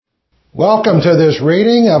Welcome to this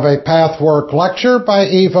reading of a Pathwork lecture by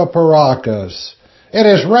Eva Paracas. It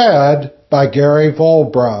is read by Gary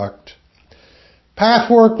Volbracht.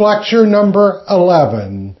 Pathwork lecture number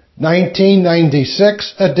 11,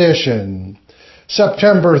 1996 edition,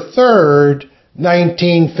 September 3rd,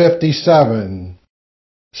 1957.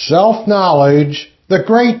 Self-knowledge, the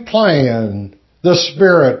great plan, the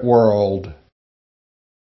spirit world.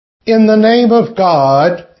 In the name of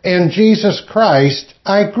God and Jesus Christ,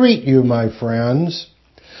 I greet you, my friends.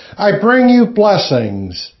 I bring you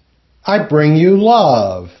blessings. I bring you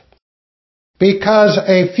love. Because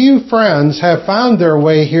a few friends have found their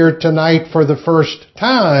way here tonight for the first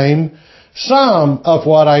time, some of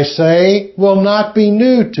what I say will not be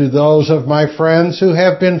new to those of my friends who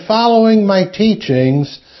have been following my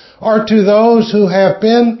teachings, or to those who have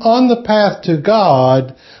been on the path to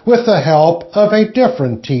God with the help of a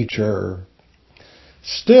different teacher.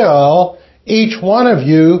 Still, each one of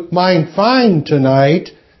you might find tonight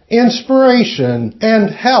inspiration and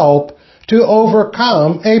help to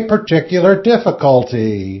overcome a particular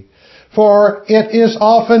difficulty, for it is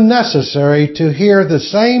often necessary to hear the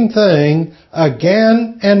same thing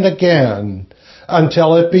again and again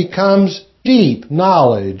until it becomes deep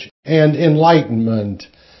knowledge and enlightenment,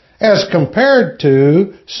 as compared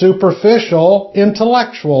to superficial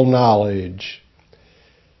intellectual knowledge.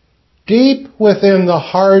 Deep within the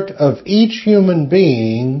heart of each human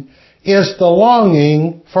being is the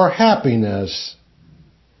longing for happiness.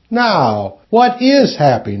 Now, what is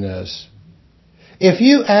happiness? If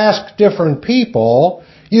you ask different people,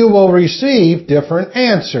 you will receive different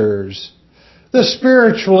answers. The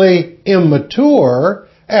spiritually immature,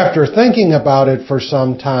 after thinking about it for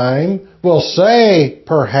some time, will say,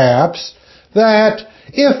 perhaps, that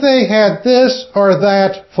if they had this or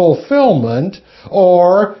that fulfillment,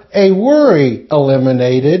 or a worry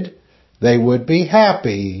eliminated, they would be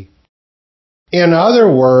happy. In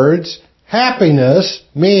other words, happiness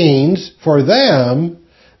means for them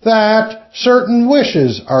that certain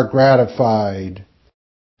wishes are gratified.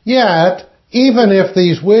 Yet, even if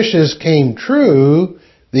these wishes came true,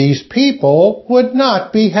 these people would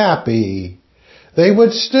not be happy. They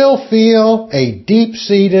would still feel a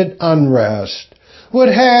deep-seated unrest, would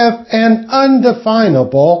have an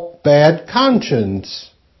undefinable bad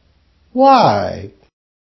conscience. Why?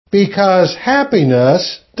 Because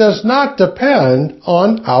happiness does not depend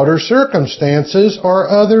on outer circumstances or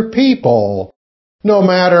other people, no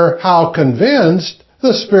matter how convinced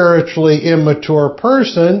the spiritually immature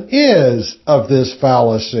person is of this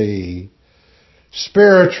fallacy.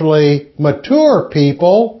 Spiritually mature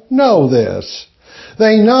people know this.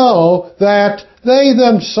 They know that they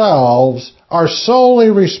themselves are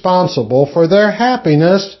solely responsible for their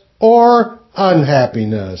happiness or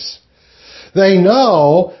unhappiness. They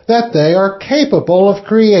know that they are capable of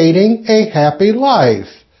creating a happy life,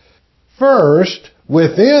 first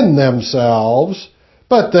within themselves,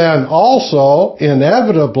 but then also,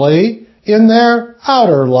 inevitably, in their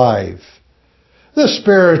outer life. The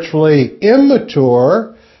spiritually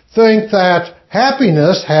immature think that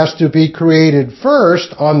happiness has to be created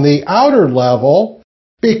first on the outer level,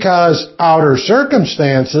 because outer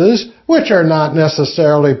circumstances, which are not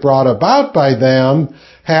necessarily brought about by them,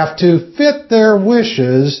 have to fit their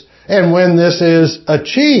wishes, and when this is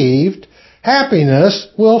achieved, happiness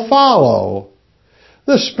will follow.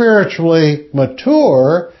 The spiritually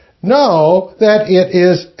mature know that it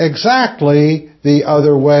is exactly the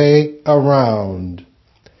other way around.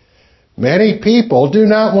 Many people do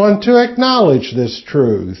not want to acknowledge this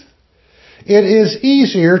truth. It is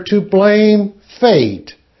easier to blame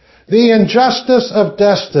fate, the injustice of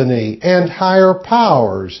destiny and higher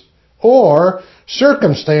powers, or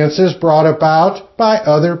circumstances brought about by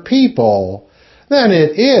other people, than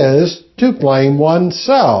it is to blame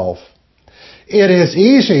oneself. It is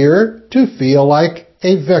easier to feel like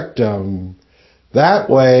a victim. That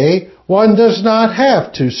way, one does not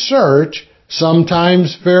have to search,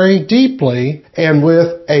 sometimes very deeply and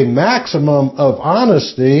with a maximum of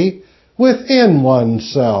honesty, within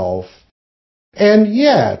oneself. And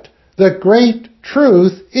yet, the great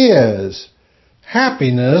truth is,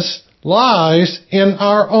 happiness lies in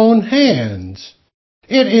our own hands.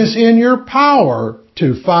 It is in your power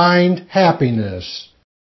to find happiness.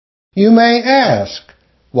 You may ask,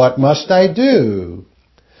 what must I do?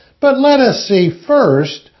 But let us see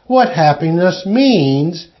first what happiness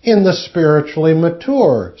means in the spiritually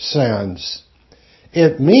mature sense.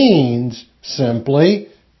 It means simply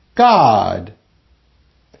God.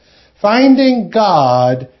 Finding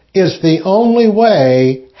God is the only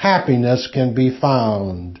way happiness can be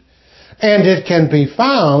found. And it can be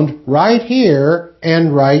found right here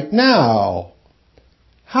and right now.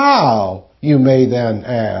 How, you may then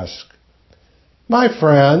ask? My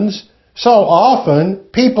friends, so often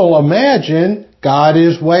people imagine God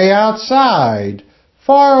is way outside,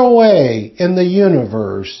 far away in the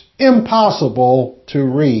universe, impossible to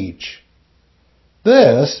reach.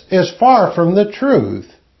 This is far from the truth.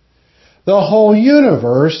 The whole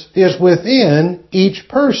universe is within each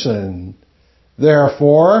person.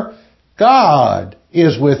 Therefore, God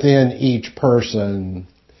is within each person.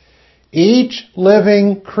 Each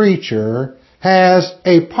living creature has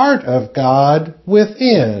a part of God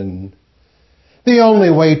within. The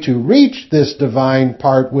only way to reach this divine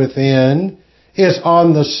part within is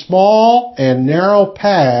on the small and narrow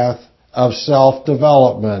path of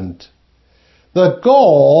self-development. The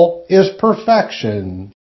goal is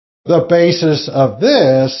perfection. The basis of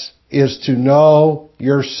this is to know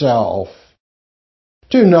yourself.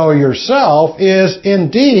 To know yourself is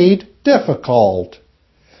indeed difficult.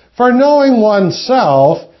 For knowing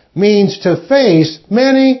oneself means to face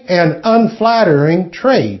many an unflattering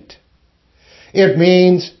trait. It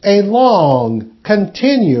means a long,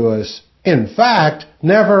 continuous, in fact,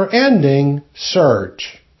 never-ending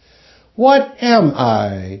search. What am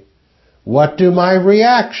I? What do my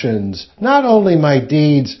reactions, not only my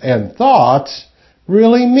deeds and thoughts,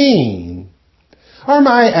 really mean? Are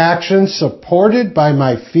my actions supported by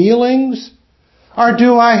my feelings? Or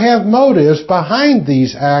do I have motives behind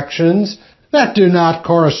these actions that do not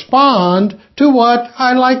correspond to what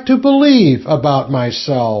I like to believe about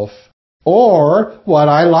myself, or what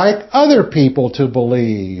I like other people to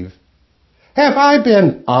believe? Have I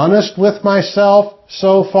been honest with myself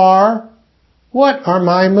so far? What are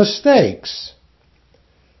my mistakes?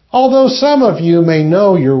 Although some of you may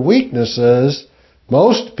know your weaknesses,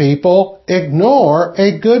 most people ignore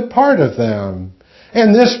a good part of them,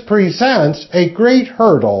 and this presents a great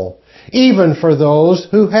hurdle, even for those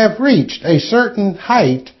who have reached a certain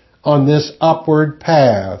height on this upward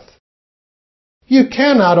path. You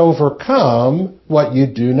cannot overcome what you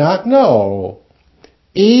do not know.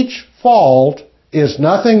 Each fault is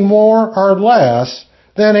nothing more or less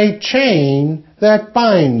than a chain that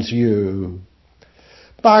binds you.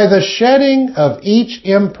 By the shedding of each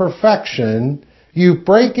imperfection, you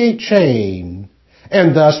break a chain,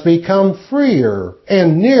 and thus become freer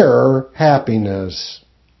and nearer happiness.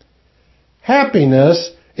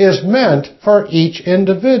 Happiness is meant for each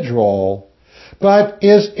individual, but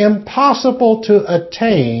is impossible to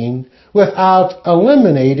attain without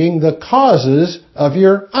eliminating the causes of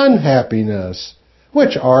your unhappiness,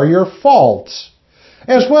 which are your faults,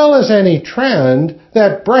 as well as any trend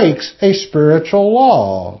that breaks a spiritual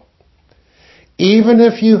law. Even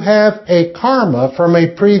if you have a karma from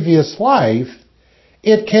a previous life,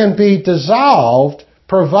 it can be dissolved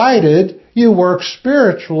provided you work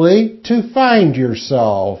spiritually to find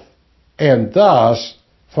yourself, and thus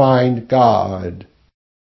find God.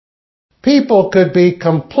 People could be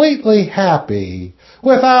completely happy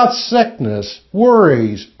without sickness,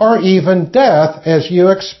 worries, or even death as you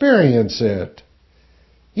experience it.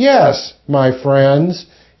 Yes, my friends,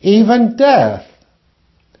 even death.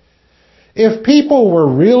 If people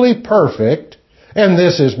were really perfect, and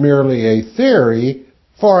this is merely a theory,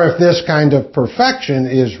 for if this kind of perfection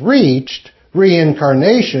is reached,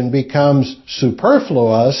 reincarnation becomes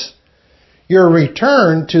superfluous, your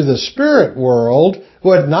return to the spirit world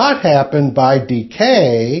would not happen by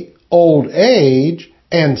decay, old age,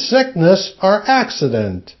 and sickness or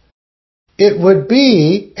accident. It would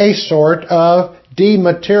be a sort of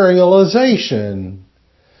dematerialization.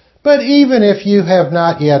 But even if you have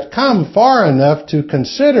not yet come far enough to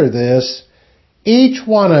consider this, each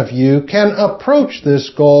one of you can approach this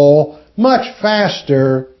goal much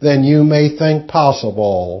faster than you may think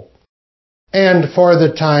possible. And for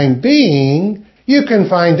the time being, you can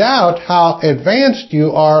find out how advanced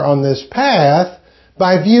you are on this path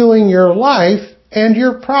by viewing your life and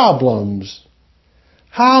your problems.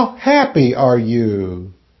 How happy are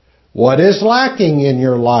you? What is lacking in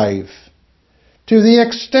your life? To the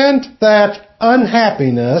extent that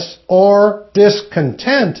unhappiness or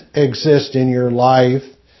discontent exist in your life,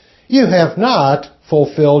 you have not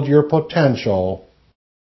fulfilled your potential.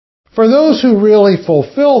 For those who really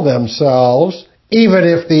fulfill themselves, even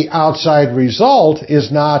if the outside result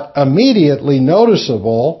is not immediately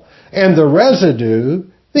noticeable, and the residue,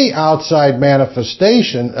 the outside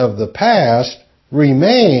manifestation of the past,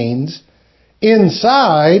 remains,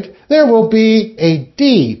 inside there will be a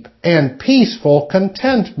deep and peaceful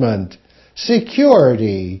contentment,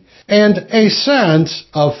 security, and a sense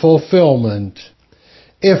of fulfillment.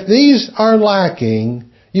 If these are lacking,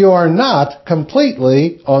 you are not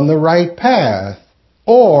completely on the right path,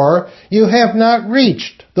 or you have not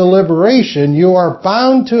reached the liberation you are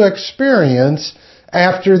bound to experience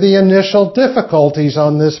after the initial difficulties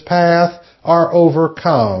on this path are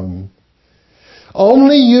overcome.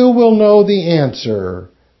 Only you will know the answer,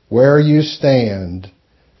 where you stand.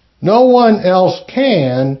 No one else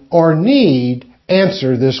can or need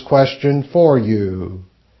answer this question for you.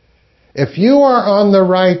 If you are on the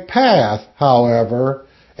right path, however,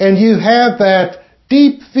 and you have that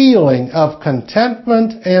deep feeling of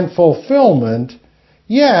contentment and fulfillment,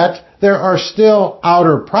 yet there are still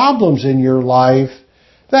outer problems in your life,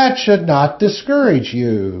 that should not discourage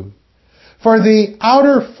you. For the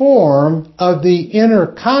outer form of the inner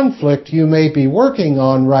conflict you may be working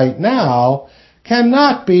on right now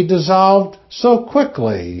cannot be dissolved so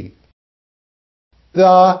quickly.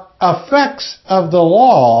 The effects of the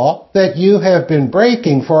law that you have been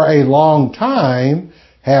breaking for a long time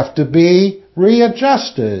have to be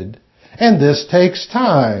readjusted, and this takes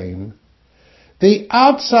time. The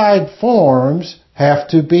outside forms have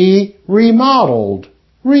to be remodeled,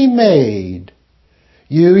 remade.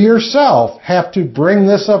 You yourself have to bring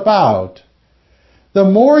this about. The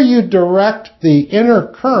more you direct the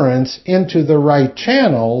inner currents into the right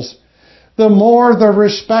channels, the more the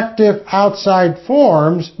respective outside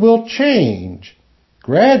forms will change,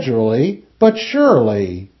 gradually but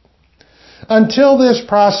surely. Until this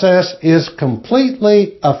process is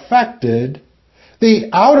completely affected, the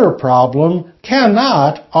outer problem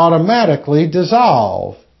cannot automatically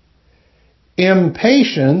dissolve.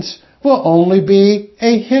 Impatience will only be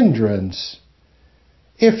a hindrance.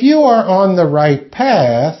 If you are on the right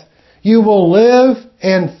path, you will live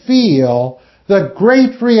and feel the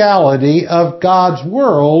great reality of God's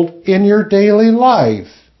world in your daily life.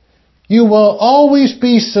 You will always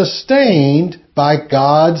be sustained by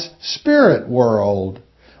God's spirit world,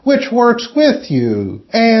 which works with you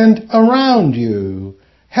and around you,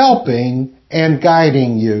 helping and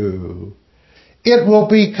guiding you. It will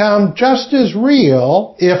become just as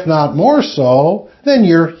real, if not more so, than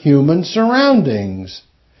your human surroundings.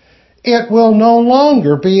 It will no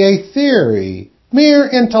longer be a theory, mere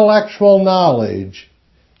intellectual knowledge.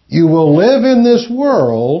 You will live in this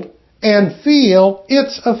world and feel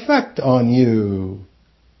its effect on you.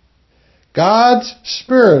 God's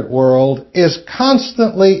spirit world is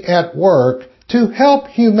constantly at work to help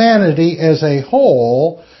humanity as a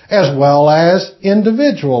whole, as well as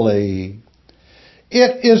individually.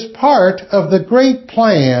 It is part of the great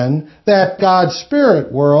plan that God's spirit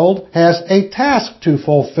world has a task to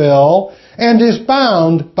fulfill and is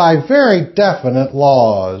bound by very definite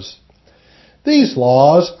laws. These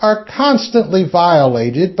laws are constantly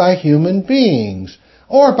violated by human beings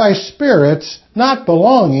or by spirits not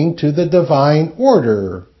belonging to the divine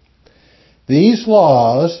order. These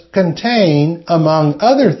laws contain, among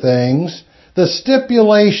other things, the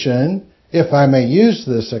stipulation, if I may use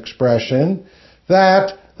this expression,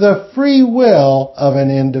 that the free will of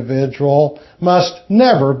an individual must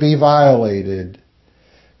never be violated.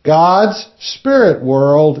 God's spirit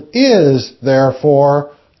world is,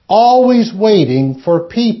 therefore, always waiting for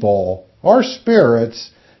people or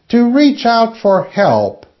spirits to reach out for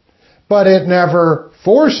help, but it never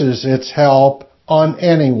forces its help on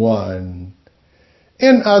anyone.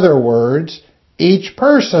 In other words, each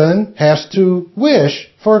person has to wish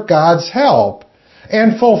for God's help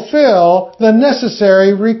and fulfill the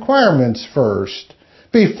necessary requirements first,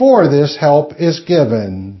 before this help is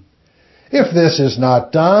given. If this is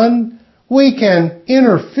not done, we can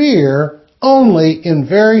interfere only in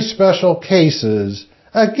very special cases,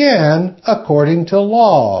 again according to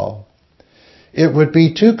law. It would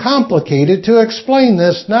be too complicated to explain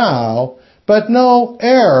this now, but no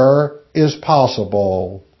error is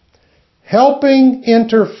possible. Helping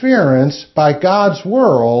interference by God's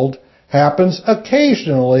world happens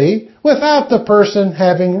occasionally without the person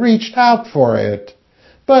having reached out for it,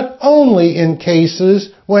 but only in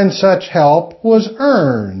cases when such help was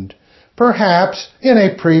earned, perhaps in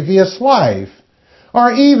a previous life,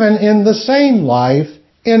 or even in the same life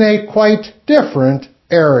in a quite different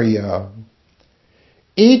area.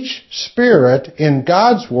 Each spirit in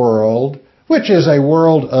God's world, which is a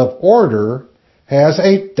world of order, has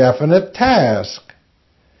a definite task.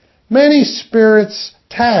 Many spirits'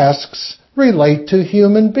 tasks relate to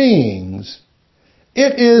human beings.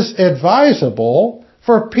 It is advisable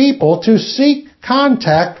for people to seek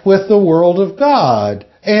contact with the world of God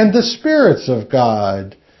and the spirits of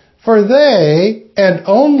God, for they, and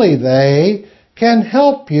only they, can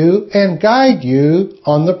help you and guide you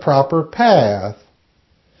on the proper path.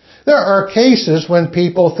 There are cases when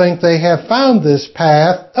people think they have found this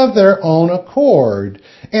path of their own accord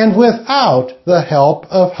and without the help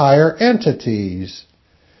of higher entities.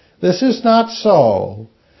 This is not so.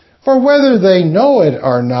 For whether they know it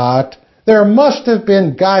or not, there must have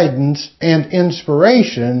been guidance and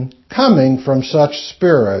inspiration coming from such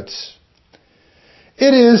spirits.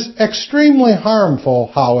 It is extremely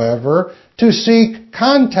harmful, however, to seek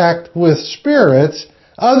contact with spirits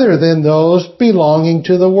other than those belonging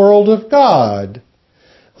to the world of God.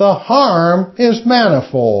 The harm is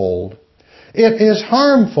manifold. It is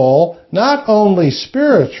harmful not only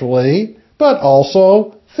spiritually, but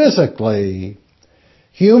also physically.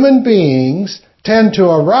 Human beings tend to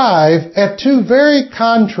arrive at two very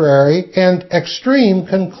contrary and extreme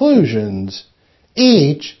conclusions,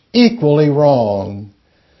 each equally wrong.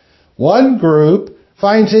 One group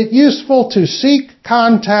finds it useful to seek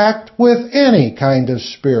contact with any kind of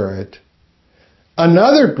spirit.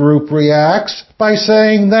 Another group reacts by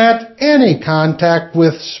saying that any contact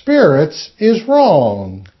with spirits is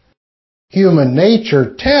wrong. Human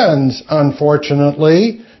nature tends,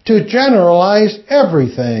 unfortunately, to generalize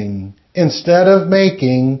everything instead of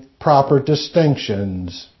making proper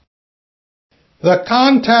distinctions. The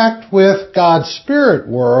contact with God's spirit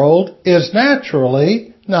world is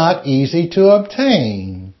naturally not easy to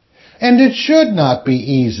obtain, and it should not be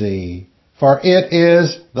easy, for it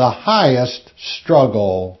is the highest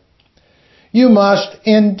struggle. You must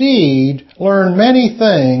indeed learn many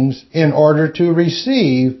things in order to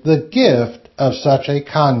receive the gift of such a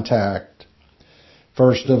contact.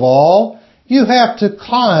 First of all, you have to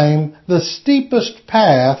climb the steepest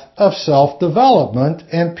path of self-development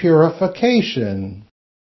and purification.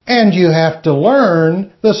 And you have to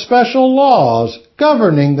learn the special laws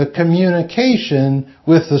governing the communication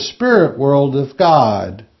with the spirit world of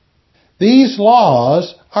God. These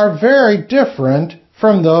laws are very different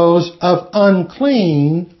from those of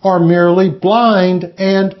unclean or merely blind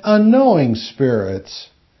and unknowing spirits.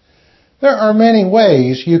 There are many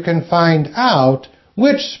ways you can find out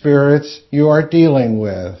which spirits you are dealing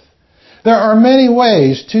with. There are many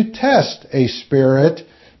ways to test a spirit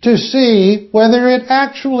to see whether it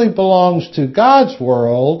actually belongs to God's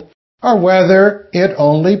world or whether it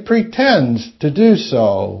only pretends to do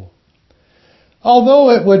so. Although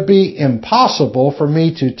it would be impossible for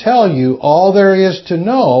me to tell you all there is to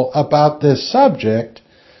know about this subject,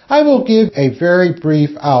 I will give a very brief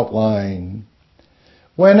outline.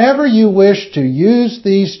 Whenever you wish to use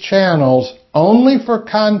these channels only for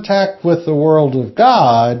contact with the world of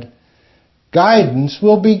God, guidance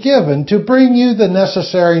will be given to bring you the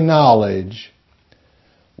necessary knowledge.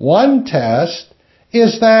 One test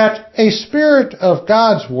is that a spirit of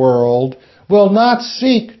God's world will not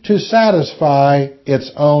seek to satisfy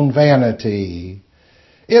its own vanity.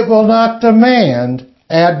 It will not demand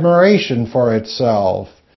admiration for itself.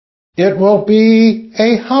 It will be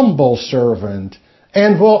a humble servant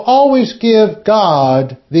and will always give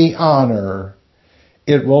God the honor.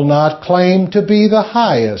 It will not claim to be the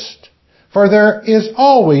highest, for there is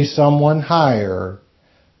always someone higher.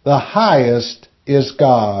 The highest is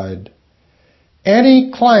God.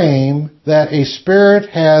 Any claim that a spirit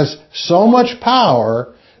has so much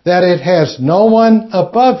power that it has no one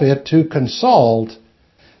above it to consult,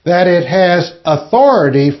 that it has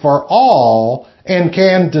authority for all and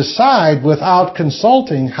can decide without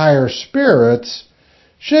consulting higher spirits,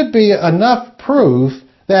 should be enough proof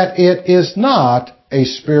that it is not a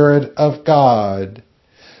spirit of God.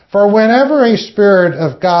 For whenever a spirit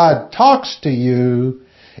of God talks to you,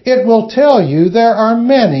 it will tell you there are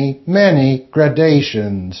many, many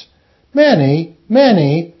gradations, many,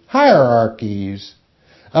 many hierarchies.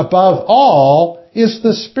 Above all is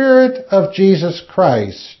the Spirit of Jesus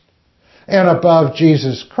Christ, and above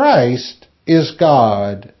Jesus Christ is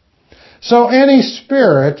God. So any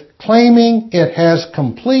spirit claiming it has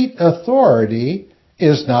complete authority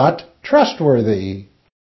is not trustworthy.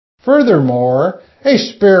 Furthermore, a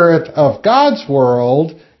spirit of God's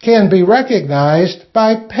world can be recognized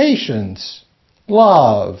by patience,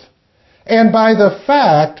 love, and by the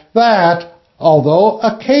fact that, although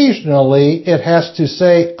occasionally it has to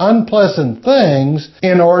say unpleasant things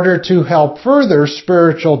in order to help further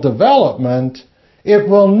spiritual development, it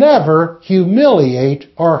will never humiliate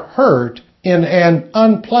or hurt in an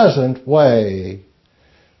unpleasant way.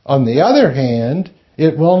 On the other hand,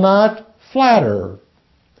 it will not flatter.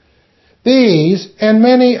 These and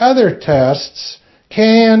many other tests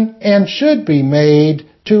can and should be made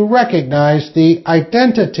to recognize the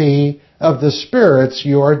identity of the spirits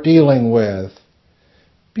you are dealing with.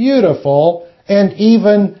 Beautiful and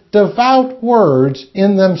even devout words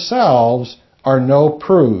in themselves are no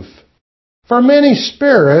proof. For many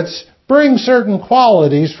spirits bring certain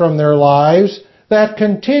qualities from their lives that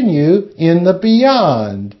continue in the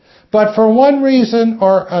beyond, but for one reason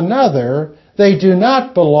or another, they do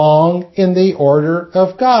not belong in the order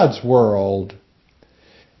of God's world.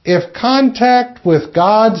 If contact with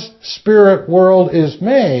God's spirit world is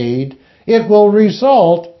made, it will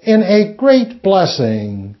result in a great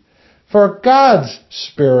blessing. For God's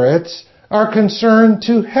spirits are concerned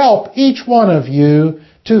to help each one of you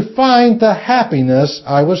to find the happiness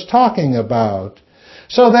I was talking about,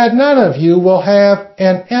 so that none of you will have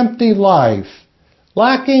an empty life,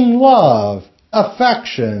 lacking love,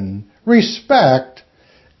 affection, respect,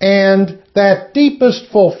 and that deepest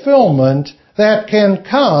fulfillment that can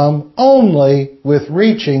come only with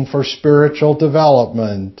reaching for spiritual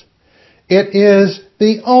development. It is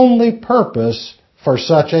the only purpose for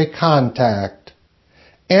such a contact.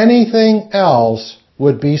 Anything else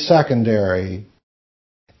would be secondary.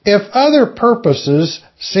 If other purposes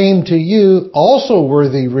seem to you also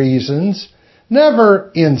worthy reasons,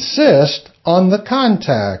 never insist on the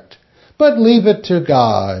contact, but leave it to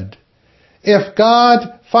God. If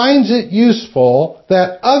God finds it useful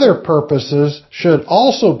that other purposes should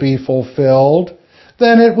also be fulfilled,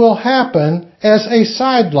 then it will happen as a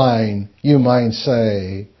sideline, you might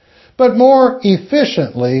say, but more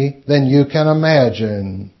efficiently than you can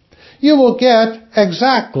imagine. You will get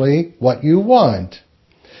exactly what you want.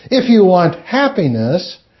 If you want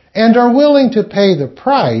happiness and are willing to pay the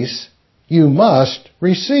price, you must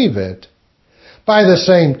receive it. By the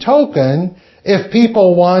same token, if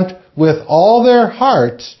people want with all their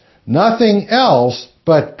hearts nothing else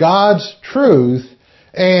but God's truth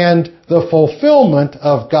and the fulfillment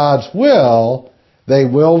of God's will, they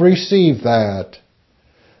will receive that.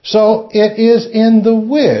 So it is in the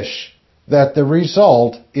wish that the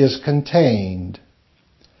result is contained.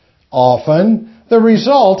 Often, the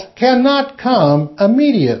result cannot come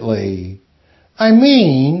immediately. I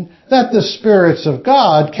mean that the spirits of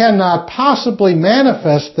God cannot possibly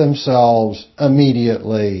manifest themselves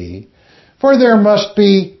immediately, for there must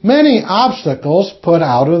be many obstacles put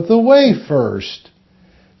out of the way first.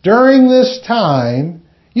 During this time,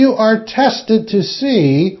 you are tested to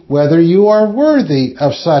see whether you are worthy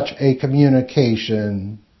of such a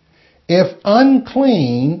communication. If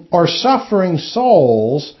unclean or suffering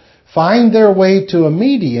souls find their way to a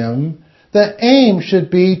medium, the aim should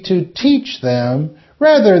be to teach them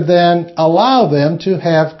rather than allow them to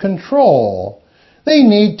have control. They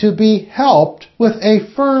need to be helped with a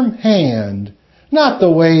firm hand, not the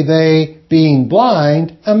way they, being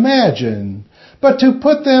blind, imagine, but to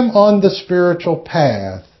put them on the spiritual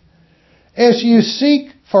path. As you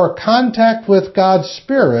seek for contact with God's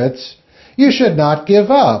spirits, you should not give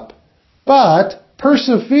up, but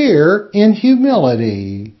persevere in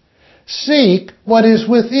humility. Seek what is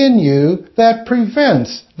within you that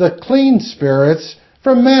prevents the clean spirits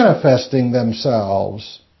from manifesting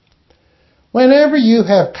themselves. Whenever you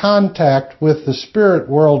have contact with the spirit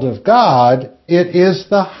world of God, it is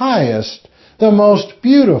the highest, the most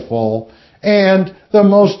beautiful, and the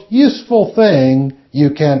most useful thing you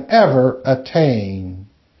can ever attain.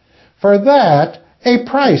 For that, a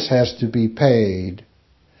price has to be paid.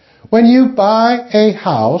 When you buy a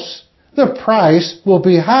house, the price will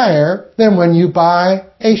be higher than when you buy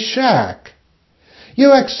a shack.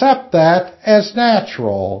 You accept that as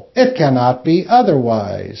natural. It cannot be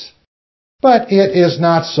otherwise. But it is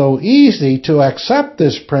not so easy to accept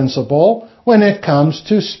this principle when it comes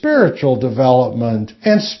to spiritual development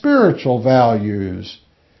and spiritual values.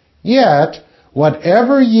 Yet,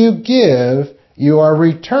 whatever you give, you are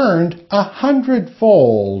returned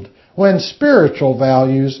 100-fold when spiritual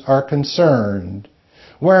values are concerned.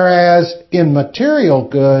 Whereas in material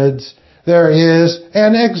goods, there is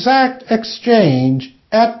an exact exchange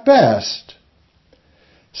at best.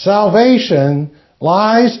 Salvation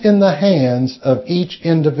lies in the hands of each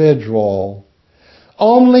individual.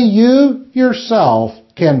 Only you yourself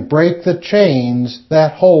can break the chains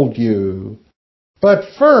that hold you. But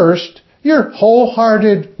first, your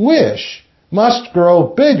wholehearted wish must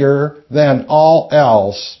grow bigger than all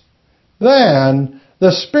else. Then,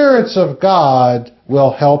 the spirits of God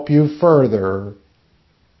will help you further.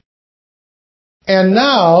 And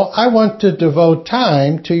now I want to devote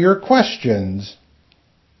time to your questions.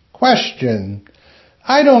 Question: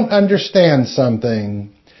 I don't understand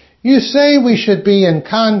something. You say we should be in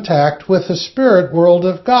contact with the spirit world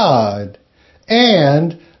of God,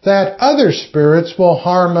 and that other spirits will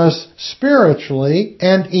harm us spiritually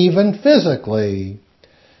and even physically.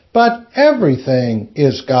 But everything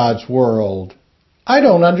is God's world. I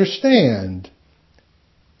don't understand.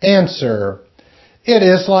 Answer: it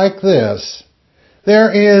is like this.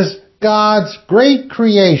 There is God's great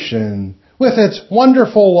creation with its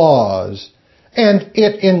wonderful laws, and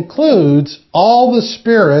it includes all the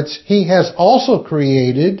spirits He has also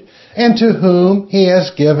created and to whom he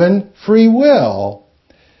has given free will.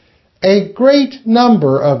 A great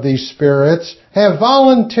number of these spirits have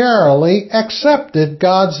voluntarily accepted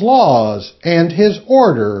God's laws and His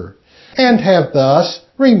order, and have thus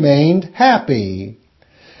remained happy.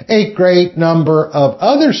 A great number of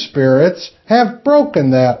other spirits have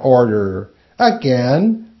broken that order,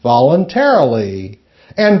 again voluntarily,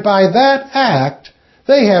 and by that act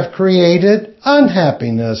they have created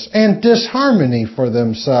unhappiness and disharmony for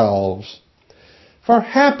themselves. For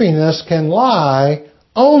happiness can lie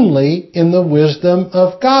only in the wisdom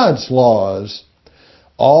of God's laws.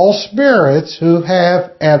 All spirits who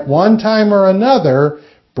have at one time or another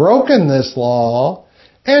broken this law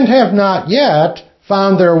and have not yet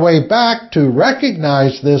found their way back to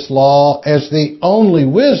recognize this law as the only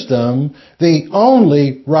wisdom, the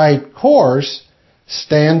only right course,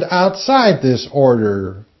 stand outside this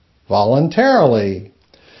order voluntarily,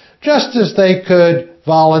 just as they could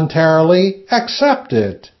voluntarily accept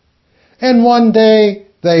it. And one day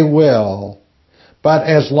they will. But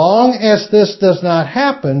as long as this does not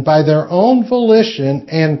happen by their own volition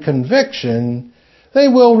and conviction, they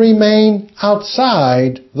will remain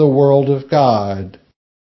outside the world of God.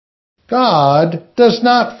 God does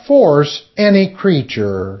not force any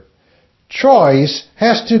creature. Choice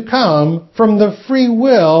has to come from the free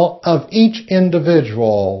will of each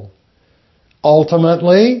individual.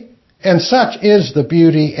 Ultimately, and such is the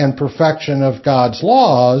beauty and perfection of God's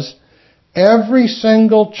laws, every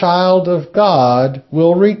single child of God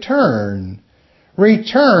will return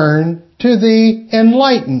to the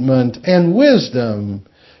enlightenment and wisdom,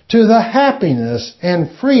 to the happiness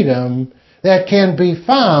and freedom that can be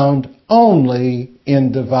found only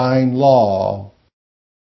in divine law.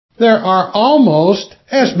 There are almost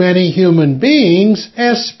as many human beings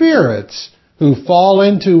as spirits who fall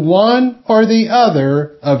into one or the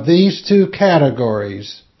other of these two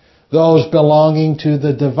categories, those belonging to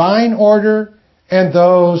the divine order and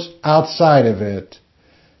those outside of it.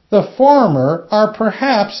 The former are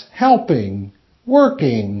perhaps helping,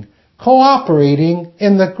 working, cooperating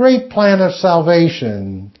in the great plan of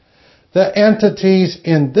salvation. The entities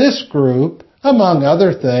in this group, among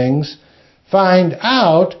other things, find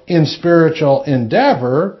out in spiritual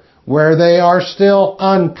endeavor where they are still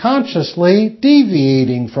unconsciously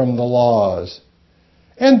deviating from the laws.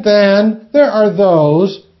 And then there are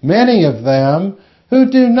those, many of them,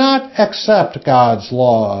 who do not accept God's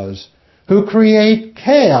laws, who create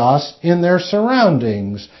chaos in their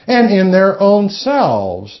surroundings and in their own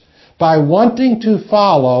selves by wanting to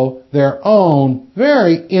follow their own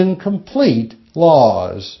very incomplete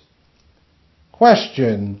laws.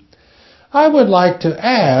 Question: I would like to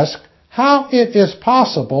ask how it is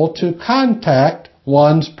possible to contact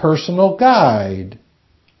one's personal guide.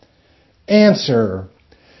 Answer: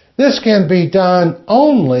 this can be done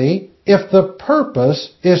only if the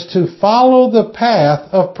purpose is to follow the path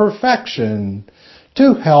of perfection,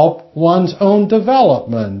 to help one's own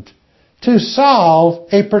development, to solve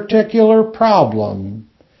a particular problem.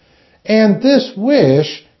 And this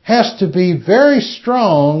wish has to be very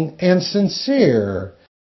strong and sincere,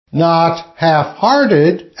 not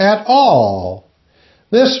half-hearted at all.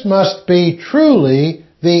 This must be truly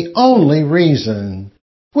the only reason,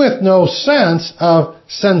 with no sense of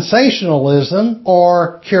sensationalism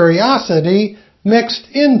or curiosity mixed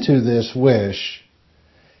into this wish.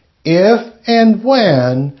 If and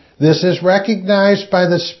when this is recognized by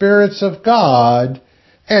the spirits of God,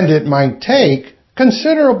 and it might take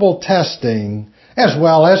considerable testing, as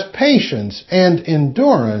well as patience and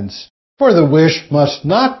endurance, for the wish must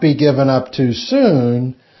not be given up too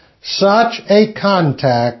soon, such a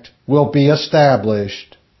contact will be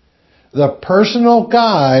established. The personal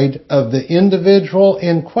guide of the individual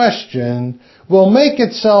in question will make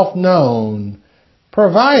itself known,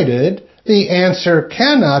 provided the answer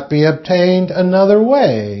cannot be obtained another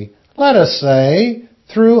way, let us say,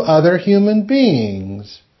 through other human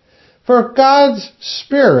beings. For God's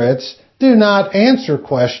spirits do not answer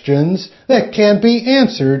questions that can be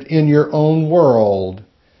answered in your own world.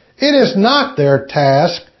 It is not their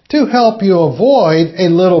task to help you avoid a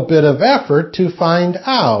little bit of effort to find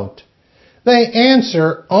out. They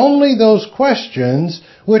answer only those questions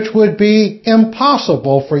which would be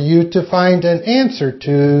impossible for you to find an answer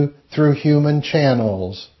to through human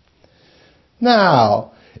channels.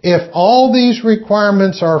 Now, if all these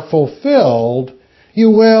requirements are fulfilled, you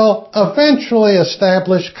will eventually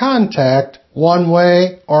establish contact one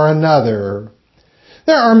way or another.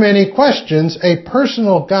 There are many questions a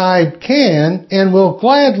personal guide can and will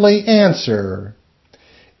gladly answer.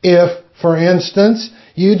 If, for instance,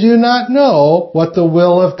 you do not know what the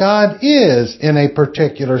will of God is in a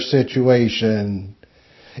particular situation,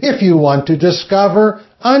 if you want to discover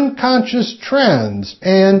unconscious trends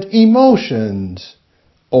and emotions,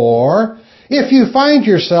 or if you find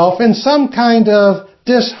yourself in some kind of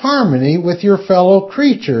disharmony with your fellow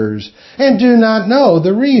creatures and do not know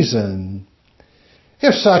the reason.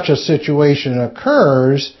 If such a situation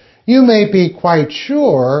occurs, you may be quite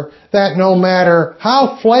sure that no matter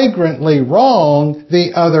how flagrantly wrong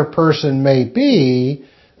the other person may be,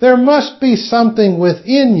 there must be something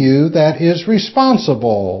within you that is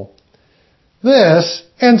responsible. This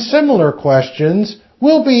and similar questions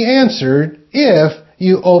will be answered if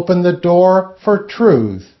you open the door for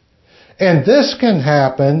truth. And this can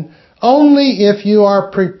happen only if you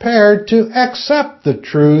are prepared to accept the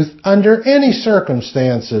truth under any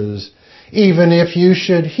circumstances, even if you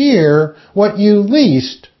should hear what you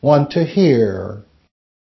least want to hear.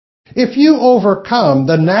 If you overcome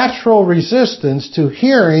the natural resistance to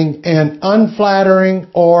hearing an unflattering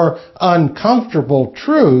or uncomfortable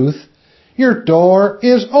truth, your door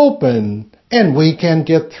is open and we can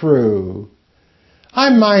get through.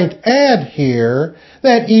 I might add here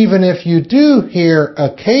that even if you do hear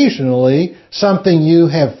occasionally something you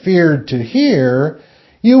have feared to hear,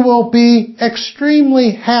 you will be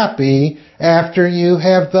extremely happy after you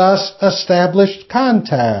have thus established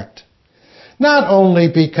contact. Not only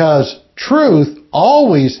because truth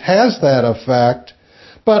always has that effect,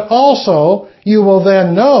 but also you will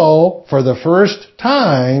then know for the first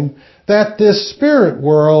time that this spirit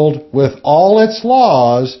world with all its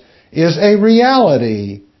laws is a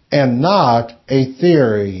reality and not a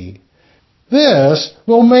theory. This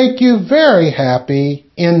will make you very happy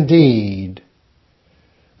indeed.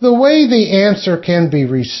 The way the answer can be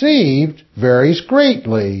received varies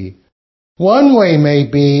greatly. One way may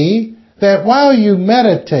be that while you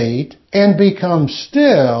meditate and become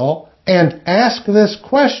still and ask this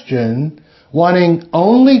question, wanting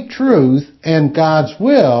only truth and God's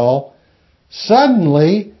will,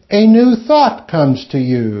 suddenly a new thought comes to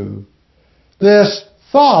you. This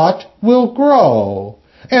thought will grow,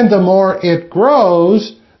 and the more it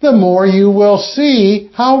grows, the more you will see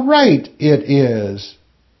how right it is.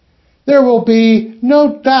 There will be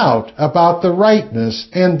no doubt about the rightness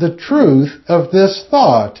and the truth of this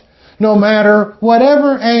thought, no matter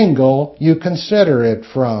whatever angle you consider it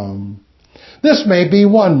from. This may be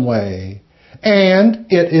one way, and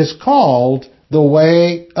it is called the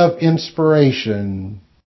way of inspiration.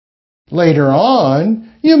 Later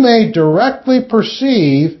on, you may directly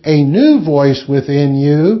perceive a new voice within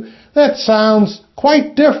you that sounds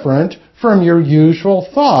quite different from your usual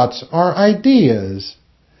thoughts or ideas.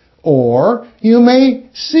 Or you may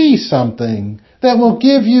see something that will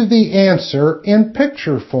give you the answer in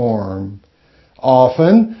picture form.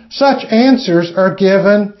 Often, such answers are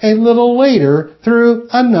given a little later through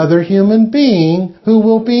another human being who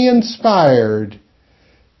will be inspired.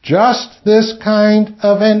 Just this kind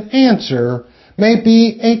of an answer may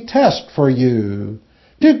be a test for you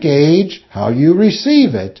to gauge how you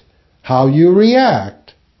receive it, how you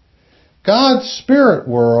react. God's spirit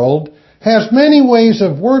world has many ways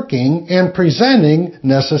of working and presenting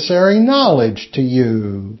necessary knowledge to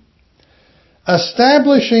you.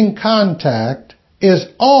 Establishing contact is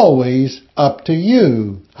always up to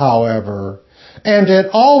you, however, and it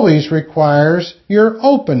always requires your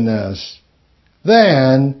openness.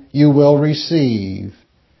 Then you will receive.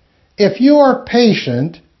 If you are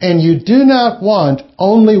patient and you do not want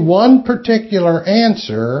only one particular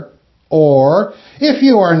answer, or if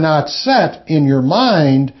you are not set in your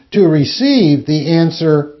mind to receive the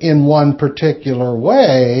answer in one particular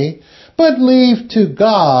way, but leave to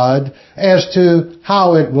God as to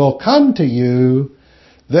how it will come to you,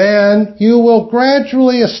 then you will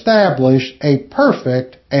gradually establish a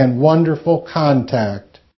perfect and wonderful contact.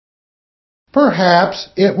 Perhaps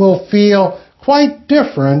it will feel quite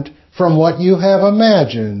different from what you have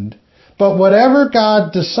imagined, but whatever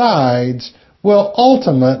God decides will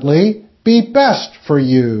ultimately be best for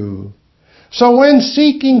you. So when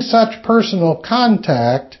seeking such personal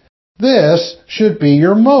contact, this should be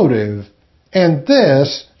your motive, and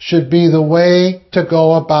this should be the way to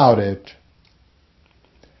go about it.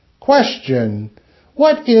 Question: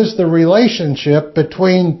 what is the relationship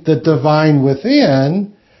between the divine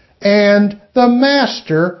within and the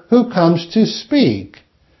master who comes to speak?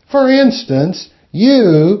 For instance,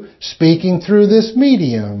 you speaking through this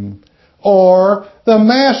medium, or the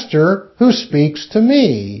master who speaks to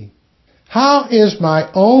me. How is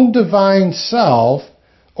my own divine self,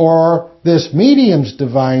 or this medium's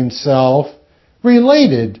divine self,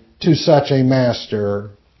 related to such a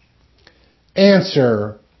master?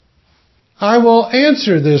 Answer: I will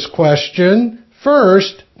answer this question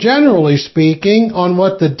First, generally speaking, on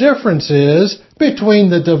what the difference is between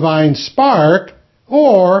the divine spark,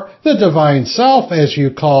 or the divine self as you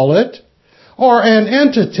call it, or an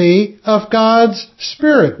entity of God's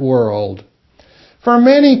spirit world. For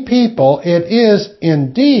many people, it is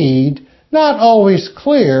indeed not always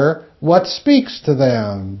clear what speaks to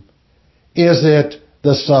them. Is it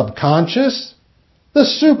the subconscious, the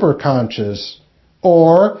superconscious,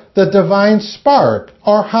 or the divine spark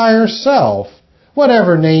or higher self,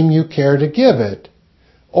 whatever name you care to give it?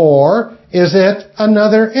 Or is it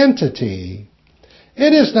another entity?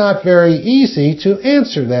 It is not very easy to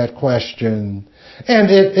answer that question, and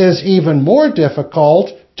it is even more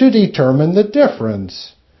difficult to determine the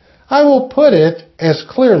difference. I will put it as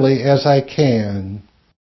clearly as I can.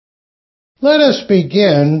 Let us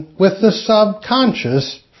begin with the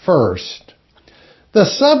subconscious first. The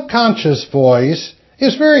subconscious voice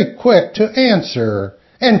is very quick to answer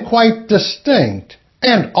and quite distinct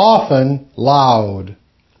and often loud.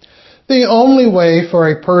 The only way for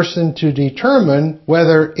a person to determine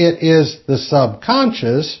whether it is the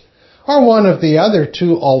subconscious or one of the other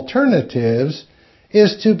two alternatives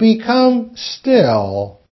is to become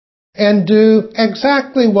still and do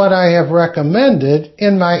exactly what I have recommended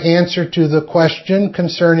in my answer to the question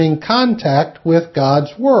concerning contact with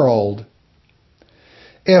God's world.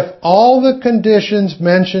 If all the conditions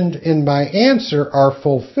mentioned in my answer are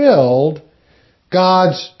fulfilled,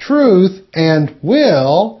 God's truth and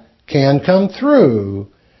will can come through,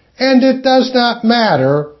 and it does not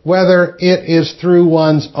matter whether it is through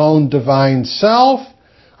one's own divine self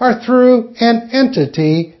or through an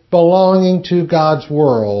entity belonging to God's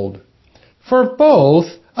world. For both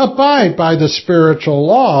abide by the spiritual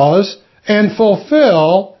laws and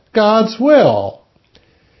fulfill God's will.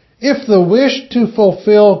 If the wish to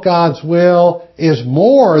fulfill God's will is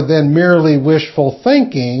more than merely wishful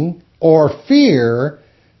thinking or fear,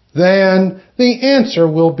 then the answer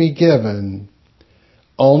will be given.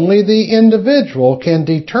 Only the individual can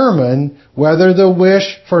determine whether the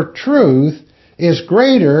wish for truth is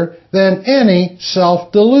greater than any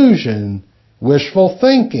self-delusion, wishful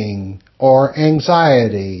thinking, or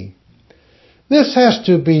anxiety. This has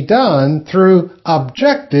to be done through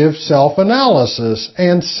objective self-analysis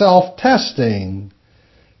and self-testing.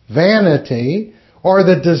 Vanity, or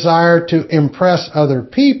the desire to impress other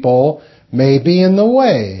people, may be in the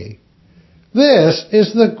way. This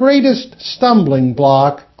is the greatest stumbling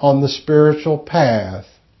block on the spiritual path.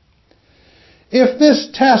 If this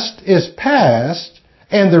test is passed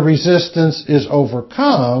and the resistance is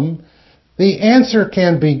overcome, the answer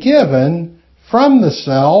can be given from the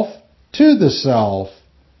self to the self,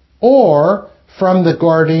 or from the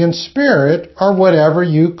guardian spirit, or whatever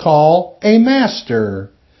you call a master.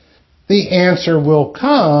 The answer will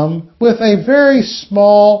come with a very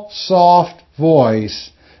small, soft voice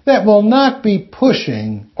that will not be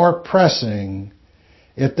pushing or pressing.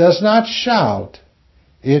 It does not shout.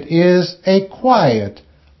 It is a quiet,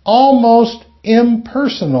 almost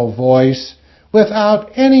impersonal voice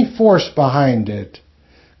without any force behind it,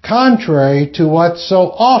 contrary to what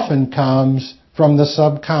so often comes from the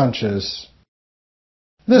subconscious.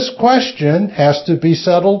 This question has to be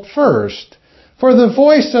settled first, for the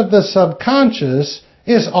voice of the subconscious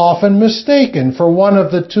is often mistaken for one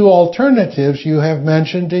of the two alternatives you have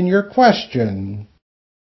mentioned in your question.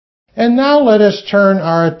 And now let us turn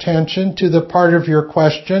our attention to the part of your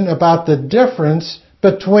question about the difference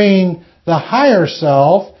between the higher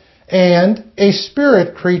self and a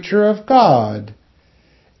spirit creature of God.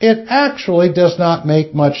 It actually does not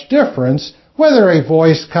make much difference whether a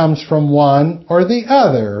voice comes from one or the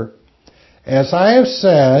other. As I have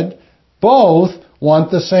said, both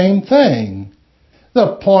want the same thing.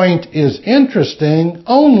 The point is interesting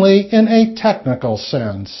only in a technical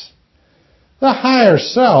sense. The higher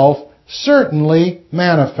self certainly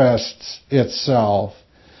manifests itself,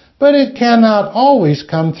 but it cannot always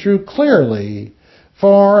come through clearly,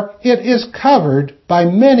 for it is covered by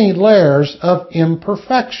many layers of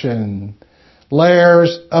imperfection,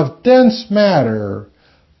 layers of dense matter,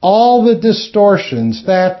 all the distortions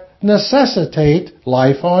that necessitate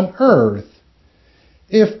life on earth.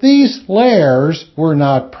 If these layers were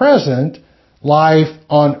not present, life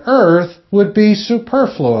on earth would be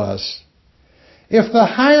superfluous. If the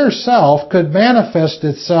higher self could manifest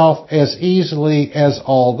itself as easily as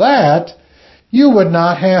all that, you would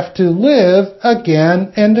not have to live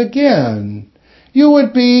again and again. You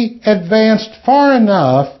would be advanced far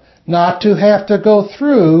enough not to have to go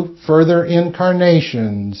through further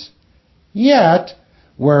incarnations. Yet,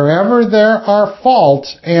 wherever there are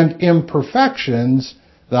faults and imperfections,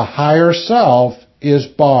 the higher self is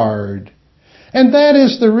barred. And that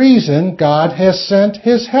is the reason God has sent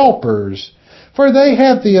His helpers, for they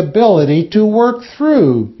have the ability to work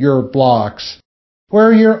through your blocks,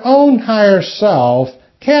 where your own higher self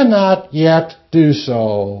cannot yet do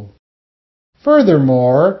so.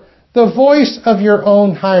 Furthermore, the voice of your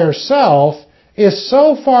own higher self is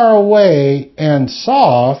so far away and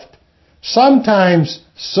soft, sometimes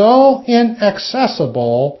so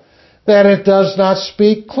inaccessible, that it does not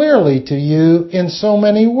speak clearly to you in so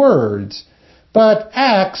many words, but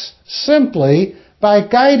acts simply by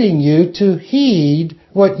guiding you to heed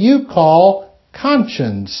what you call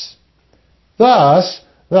conscience. Thus,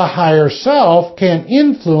 the higher self can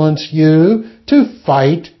influence you to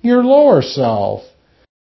fight your lower self.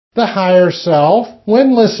 The higher self,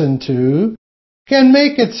 when listened to, can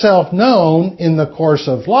make itself known in the course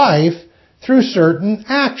of life through certain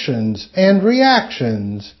actions and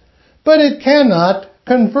reactions, but it cannot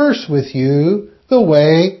converse with you the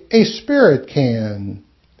way a spirit can.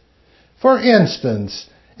 For instance,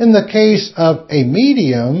 in the case of a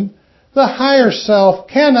medium, the higher self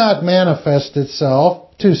cannot manifest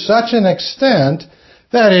itself to such an extent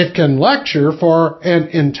that it can lecture for an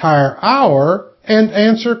entire hour and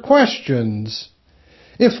answer questions.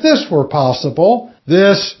 If this were possible,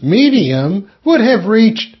 this medium would have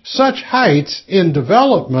reached such heights in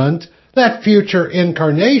development that future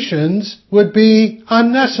incarnations would be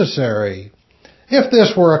unnecessary. If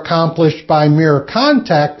this were accomplished by mere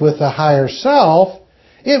contact with the higher self,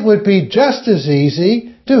 it would be just as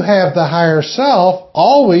easy to have the higher self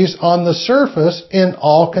always on the surface in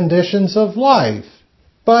all conditions of life.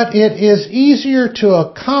 But it is easier to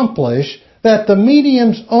accomplish that the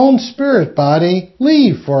medium's own spirit body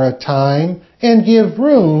leave for a time and give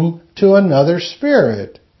room to another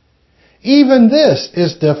spirit. Even this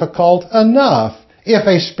is difficult enough if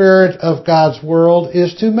a spirit of God's world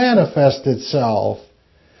is to manifest itself.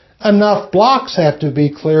 Enough blocks have to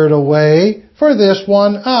be cleared away for this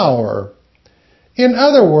 1 hour. In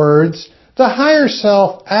other words, the higher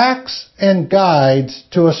self acts and guides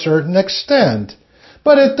to a certain extent,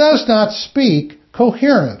 but it does not speak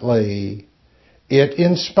coherently. It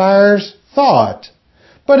inspires thought,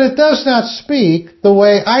 but it does not speak the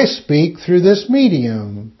way I speak through this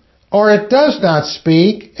medium, or it does not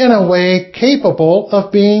speak in a way capable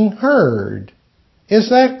of being heard. Is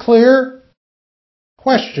that clear?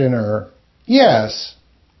 Questioner: Yes.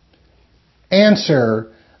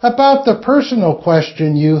 Answer: About the personal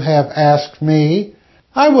question you have asked me,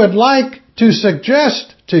 I would like to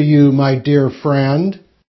suggest to you, my dear friend,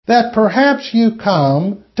 that perhaps you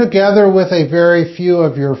come, together with a very few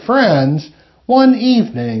of your friends, one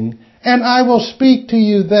evening, and I will speak to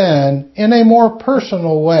you then in a more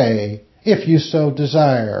personal way, if you so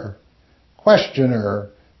desire. Questioner: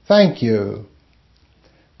 Thank you.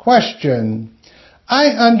 Question: I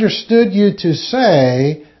understood you to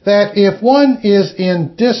say that if one is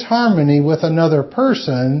in disharmony with another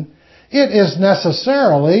person, it is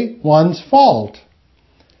necessarily one's fault.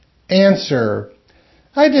 Answer: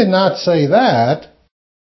 I did not say that.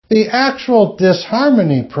 The actual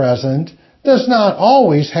disharmony present does not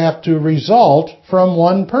always have to result from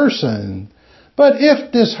one person, but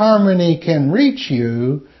if disharmony can reach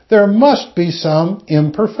you, there must be some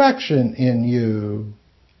imperfection in you.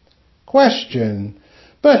 Question: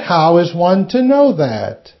 But how is one to know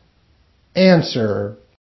that? Answer: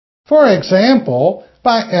 For example,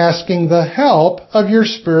 by asking the help of your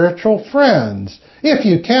spiritual friends, if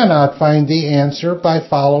you cannot find the answer by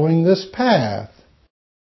following this path.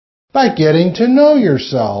 By getting to know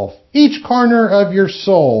yourself, each corner of your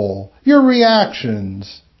soul, your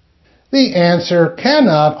reactions. The answer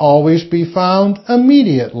cannot always be found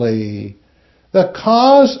immediately. The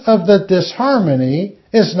cause of the disharmony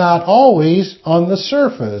is not always on the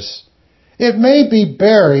surface. It may be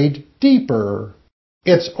buried deeper.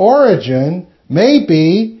 Its origin may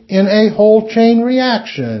be in a whole chain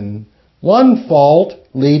reaction, one fault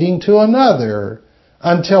leading to another,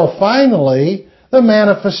 until finally the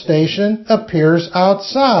manifestation appears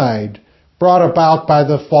outside, brought about by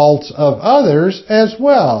the faults of others as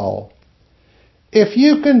well. If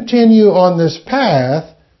you continue on this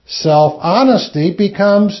path, self-honesty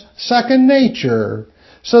becomes second nature,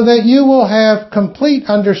 so that you will have complete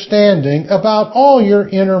understanding about all your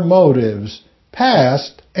inner motives,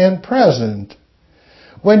 past and present.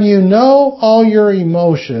 When you know all your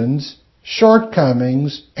emotions,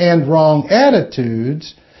 shortcomings, and wrong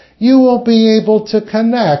attitudes, you will be able to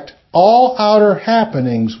connect all outer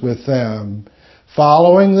happenings with them,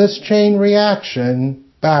 following this chain reaction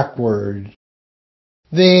backward.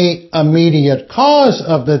 The immediate cause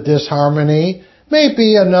of the disharmony may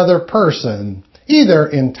be another person, either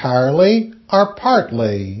entirely or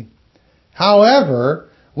partly. However,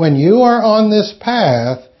 when you are on this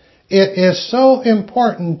path, it is so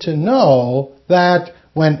important to know that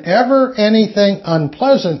whenever anything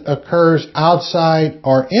unpleasant occurs outside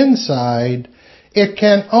or inside, it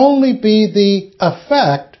can only be the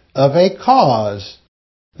effect of a cause.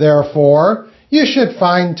 Therefore, you should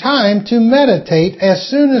find time to meditate as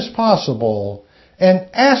soon as possible and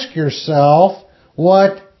ask yourself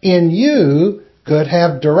what in you could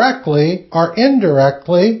have directly or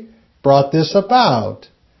indirectly brought this about.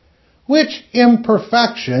 Which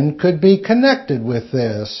imperfection could be connected with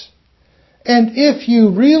this? And if you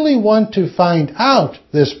really want to find out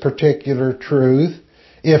this particular truth,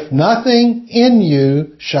 if nothing in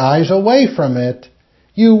you shies away from it,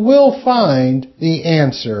 you will find the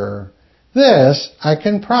answer. This I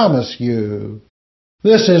can promise you.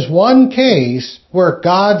 This is one case where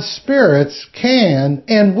God's spirits can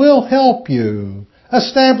and will help you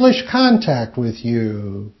establish contact with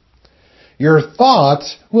you. Your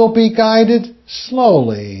thoughts will be guided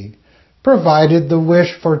slowly, provided the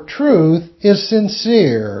wish for truth is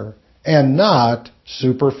sincere and not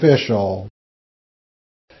superficial.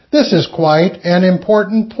 This is quite an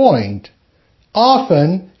important point.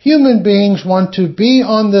 Often, human beings want to be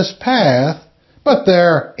on this path, but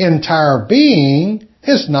their entire being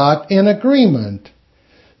is not in agreement.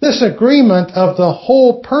 This agreement of the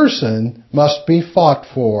whole person must be fought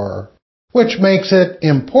for, which makes it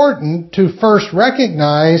important to first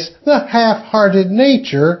recognize the half-hearted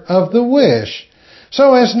nature of the wish,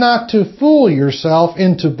 so as not to fool yourself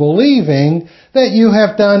into believing that you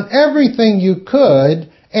have done everything you could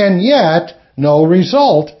and yet no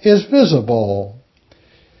result is visible.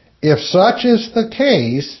 If such is the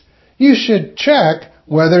case, you should check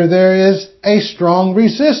whether there is a strong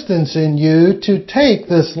resistance in you to take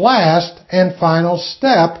this last and final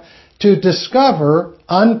step to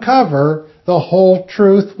uncover the whole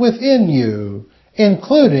truth within you,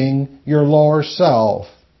 including your lower self.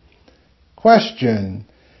 Question: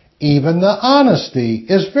 even the honesty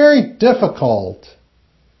is very difficult.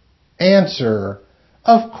 Answer: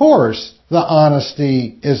 of course the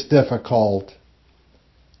honesty is difficult.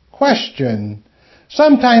 Question: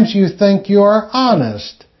 sometimes you think you are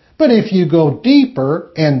honest, but if you go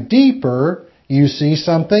deeper and deeper, you see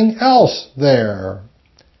something else there.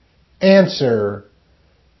 Answer: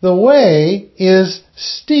 the way is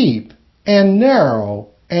steep and narrow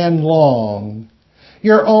and long.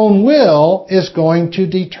 Your own will is going to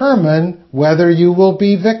determine whether you will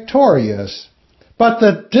be victorious. But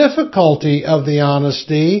the difficulty of the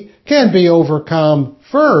honesty can be overcome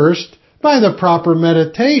first by the proper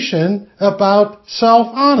meditation about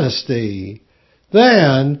self-honesty.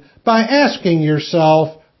 Then, by asking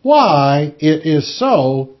yourself why it is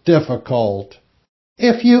so difficult.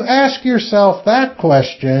 If you ask yourself that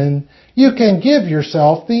question, you can give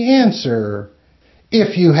yourself the answer.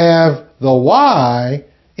 If you have the why,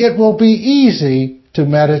 it will be easy to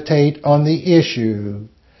meditate on the issue.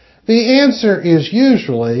 The answer is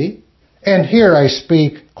usually, and here I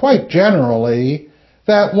speak quite generally,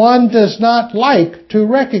 that one does not like to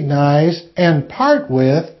recognize and part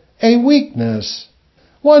with a weakness.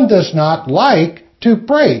 One does not like to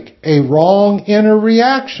break a wrong inner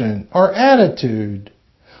reaction or attitude.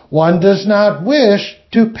 One does not wish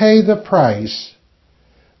to pay the price.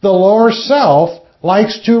 The lower self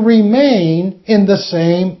likes to remain in the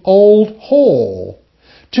same old hole,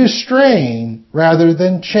 to strain rather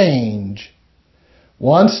than change.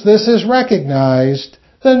 Once this is recognized,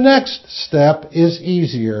 the next step is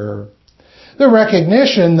easier. The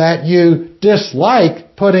recognition that you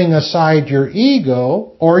dislike putting aside your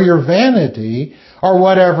ego or your vanity or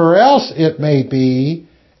whatever else it may be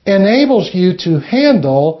enables you to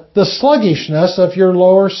handle the sluggishness of your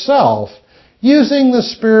lower self using the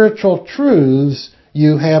spiritual truths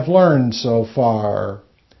you have learned so far.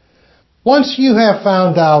 Once you have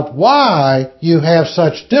found out why you have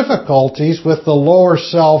such difficulties with the lower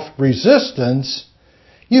self resistance,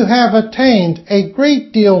 you have attained a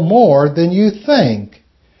great deal more than you think.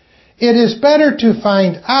 It is better to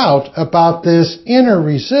find out about this inner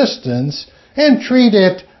resistance and treat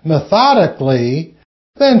it methodically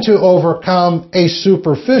than to overcome a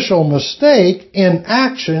superficial mistake in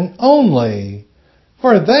action only.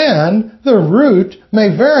 For then the root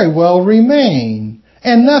may very well remain,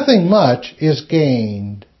 and nothing much is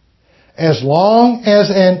gained. As long as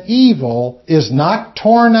an evil is not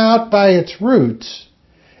torn out by its roots,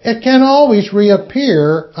 it can always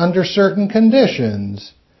reappear under certain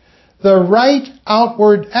conditions. The right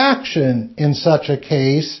outward action in such a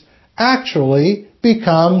case actually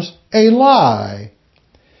becomes a lie.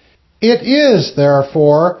 It is,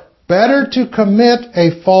 therefore, Better to commit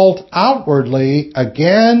a fault outwardly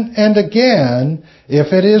again and again,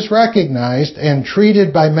 if it is recognized and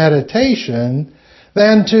treated by meditation,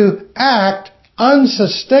 than to act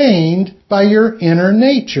unsustained by your inner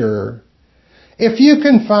nature. If you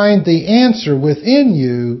can find the answer within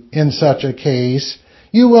you in such a case,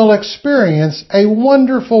 you will experience a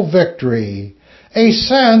wonderful victory, a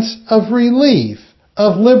sense of relief,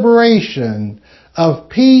 of liberation, of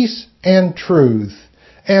peace and truth,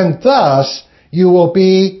 and thus you will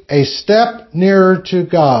be a step nearer to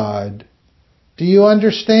God. Do you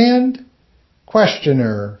understand?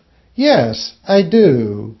 Questioner: Yes, I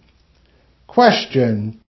do.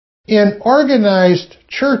 Question: In organized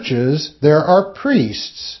churches there are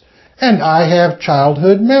priests, and I have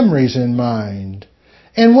childhood memories in mind.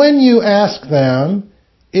 And when you ask them,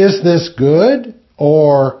 is this good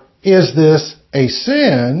or is this a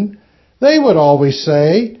sin, they would always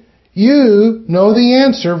say, you know the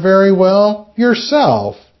answer very well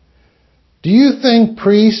yourself. Do you think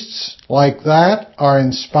priests like that are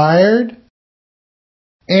inspired?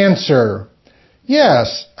 Answer: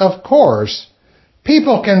 Yes, of course.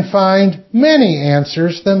 People can find many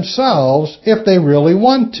answers themselves if they really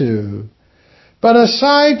want to. But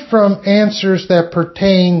aside from answers that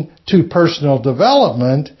pertain to personal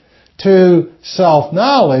development, to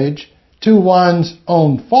self-knowledge, to one's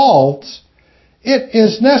own faults, it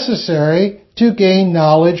is necessary to gain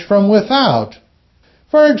knowledge from without.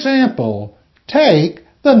 For example, take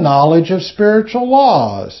the knowledge of spiritual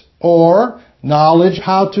laws, or knowledge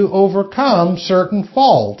how to overcome certain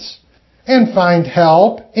faults, and find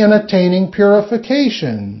help in attaining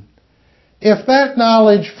purification. If that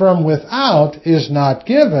knowledge from without is not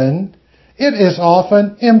given, it is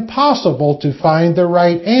often impossible to find the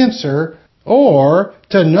right answer or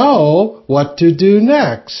to know what to do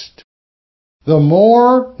next. The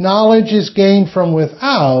more knowledge is gained from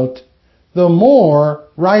without, the more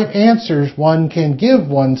right answers one can give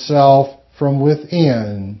oneself from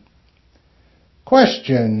within.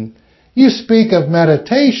 Question: You speak of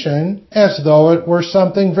meditation as though it were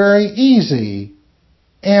something very easy.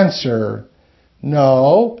 Answer: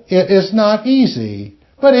 No, it is not easy,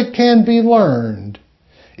 but it can be learned.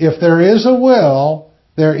 If there is a will,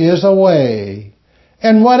 there is a way.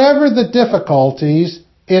 And whatever the difficulties,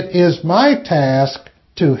 it is my task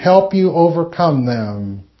to help you overcome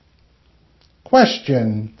them.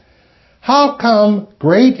 Question: How come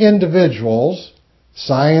great individuals,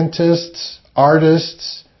 scientists,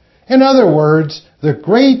 artists, in other words, the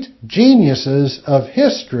great geniuses of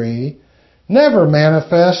history, never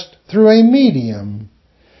manifest through a medium?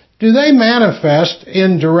 Do they manifest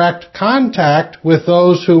in direct contact with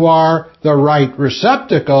those who are the right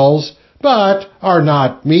receptacles, but are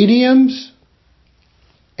not mediums?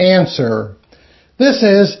 Answer: This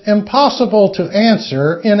is impossible to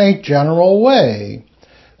answer in a general way.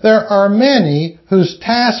 There are many whose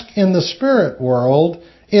task in the spirit world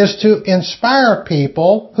is to inspire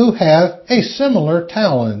people who have a similar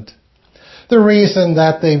talent. The reason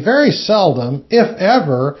that they very seldom, if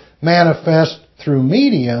ever, manifest through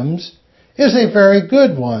mediums is a very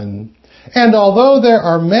good one. And although there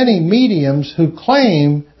are many mediums who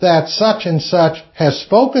claim that such and such has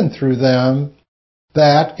spoken through them,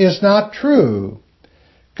 that is not true.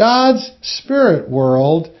 God's spirit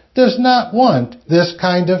world does not want this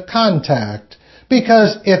kind of contact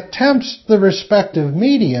because it tempts the respective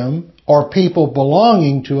medium or people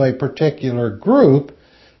belonging to a particular group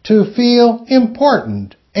to feel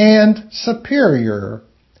important and superior.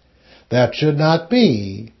 That should not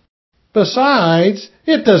be. Besides,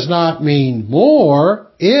 it does not mean more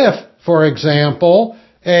if, for example,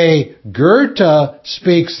 a Goethe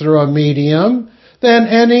speaks through a medium than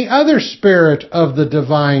any other spirit of the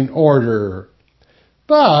divine order.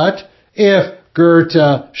 But if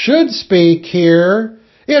Goethe should speak here,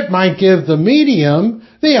 it might give the medium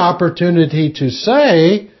the opportunity to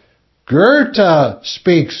say, Goethe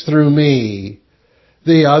speaks through me.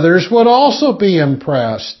 The others would also be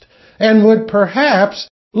impressed and would perhaps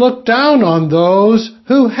look down on those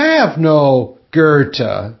who have no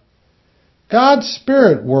Goethe. God's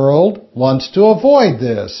spirit world wants to avoid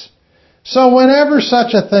this. So whenever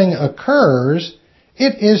such a thing occurs,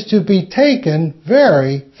 it is to be taken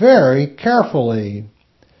very, very carefully.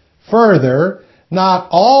 Further, not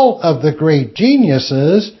all of the great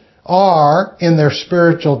geniuses are, in their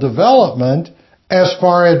spiritual development, as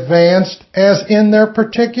far advanced as in their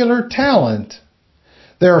particular talent.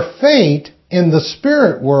 Their fate in the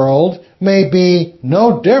spirit world may be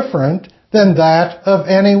no different than that of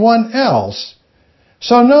anyone else,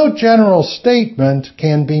 so no general statement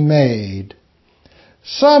can be made.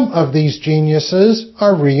 Some of these geniuses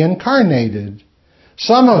are reincarnated.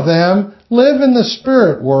 Some of them live in the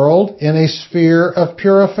spirit world in a sphere of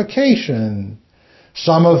purification.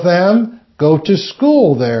 Some of them go to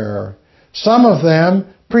school there. Some of them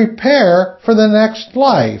prepare for the next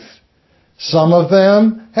life. Some of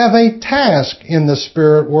them have a task in the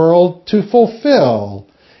spirit world to fulfill,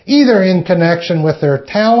 either in connection with their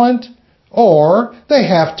talent or they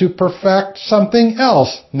have to perfect something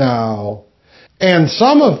else now. And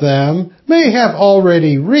some of them may have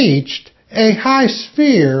already reached a high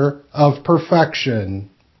sphere of perfection.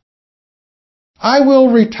 I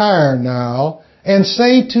will retire now and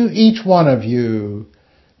say to each one of you,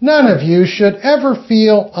 none of you should ever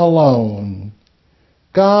feel alone.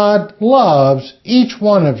 God loves each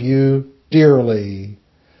one of you dearly.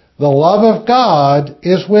 The love of God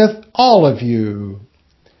is with all of you.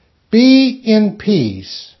 Be in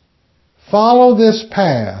peace. Follow this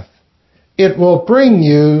path. It will bring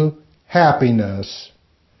you happiness.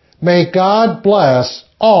 May God bless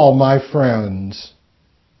all my friends.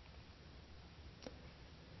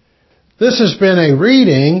 This has been a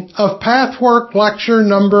reading of Pathwork Lecture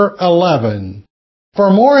number 11.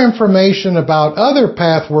 For more information about other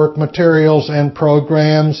Pathwork materials and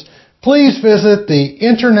programs, please visit the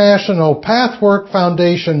International Pathwork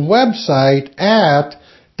Foundation website at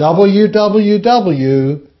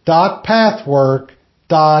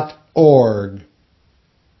www.pathwork.org.